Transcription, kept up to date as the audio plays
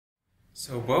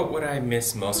So what would I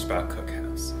miss most about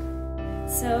Cookhouse?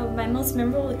 So my most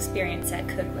memorable experience at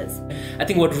Cook was... I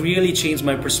think what really changed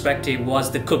my perspective was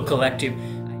the Cook Collective.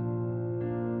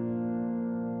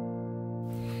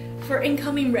 For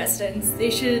incoming residents, they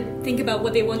should think about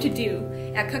what they want to do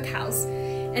at Cookhouse.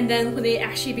 And then when they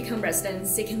actually become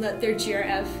residents, they can let their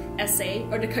GRF, essay,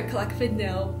 or the Cook Collective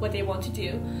know what they want to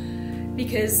do.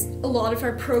 Because a lot of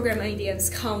our program ideas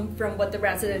come from what the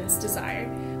residents desire.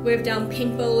 We've done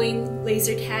paintballing,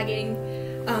 laser tagging,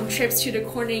 trips to the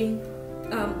Cornell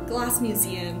Glass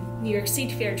Museum, New York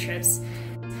State Fair trips,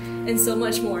 and so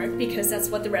much more because that's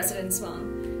what the residents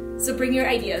want. So bring your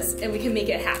ideas and we can make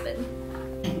it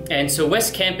happen. And so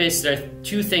West Campus, there are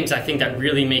two things I think that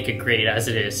really make it great as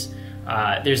it is.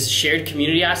 There's a shared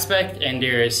community aspect and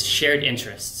there's shared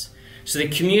interests. So the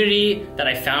community that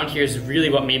I found here is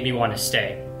really what made me want to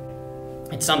stay.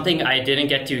 It's something I didn't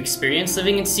get to experience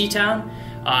living in Seatown.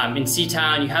 In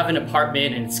Seatown, you have an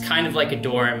apartment and it's kind of like a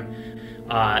dorm.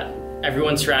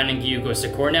 Everyone surrounding you goes to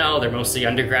Cornell, they're mostly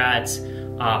undergrads,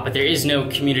 but there is no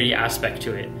community aspect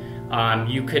to it.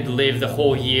 You could live the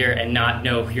whole year and not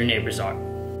know who your neighbors are.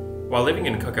 While living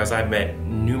in Cookhouse, I've met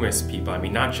numerous people,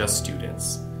 not just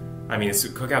students.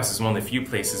 Cookhouse is one of the few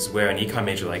places where an econ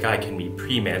major like I can meet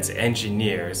pre-meds,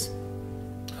 engineers,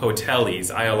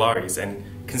 hoteliers, ILRs, and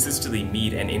consistently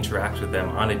meet and interact with them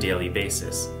on a daily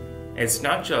basis. And it's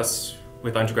not just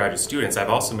with undergraduate students, I've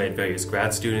also met various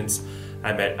grad students.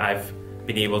 I've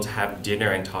been able to have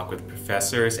dinner and talk with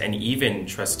professors and even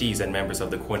trustees and members of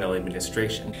the Cornell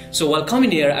administration. So while coming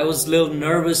here, I was a little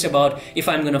nervous about if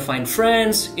I'm gonna find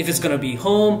friends, if it's gonna be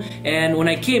home. And when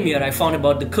I came here, I found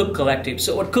about the Cook Collective.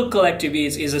 So what Cook Collective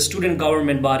is a student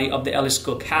government body of the Ellis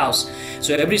Cook House.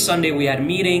 So every Sunday we had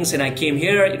meetings and I came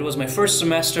here, it was my first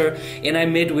semester, and I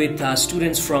met with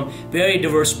students from very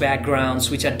diverse backgrounds,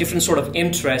 which had different sort of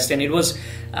interests. And it was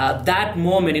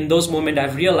in those moments, I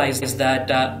realized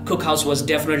that Cook House was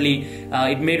definitely,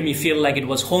 it made me feel like it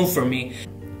was home for me.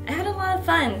 I had a lot of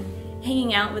fun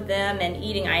hanging out with them and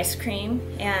eating ice cream,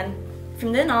 and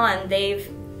from then on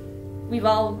we've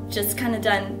all just kind of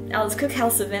done Alice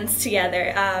Cookhouse events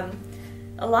together.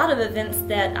 A lot of events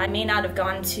that I may not have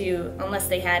gone to unless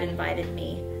they had invited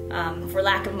me for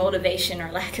lack of motivation or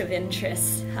lack of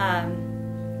interest.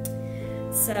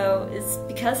 So it's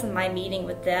because of my meeting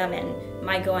with them and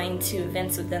my going to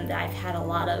events with them that I've had a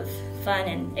lot of fun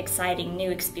and exciting new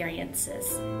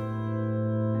experiences.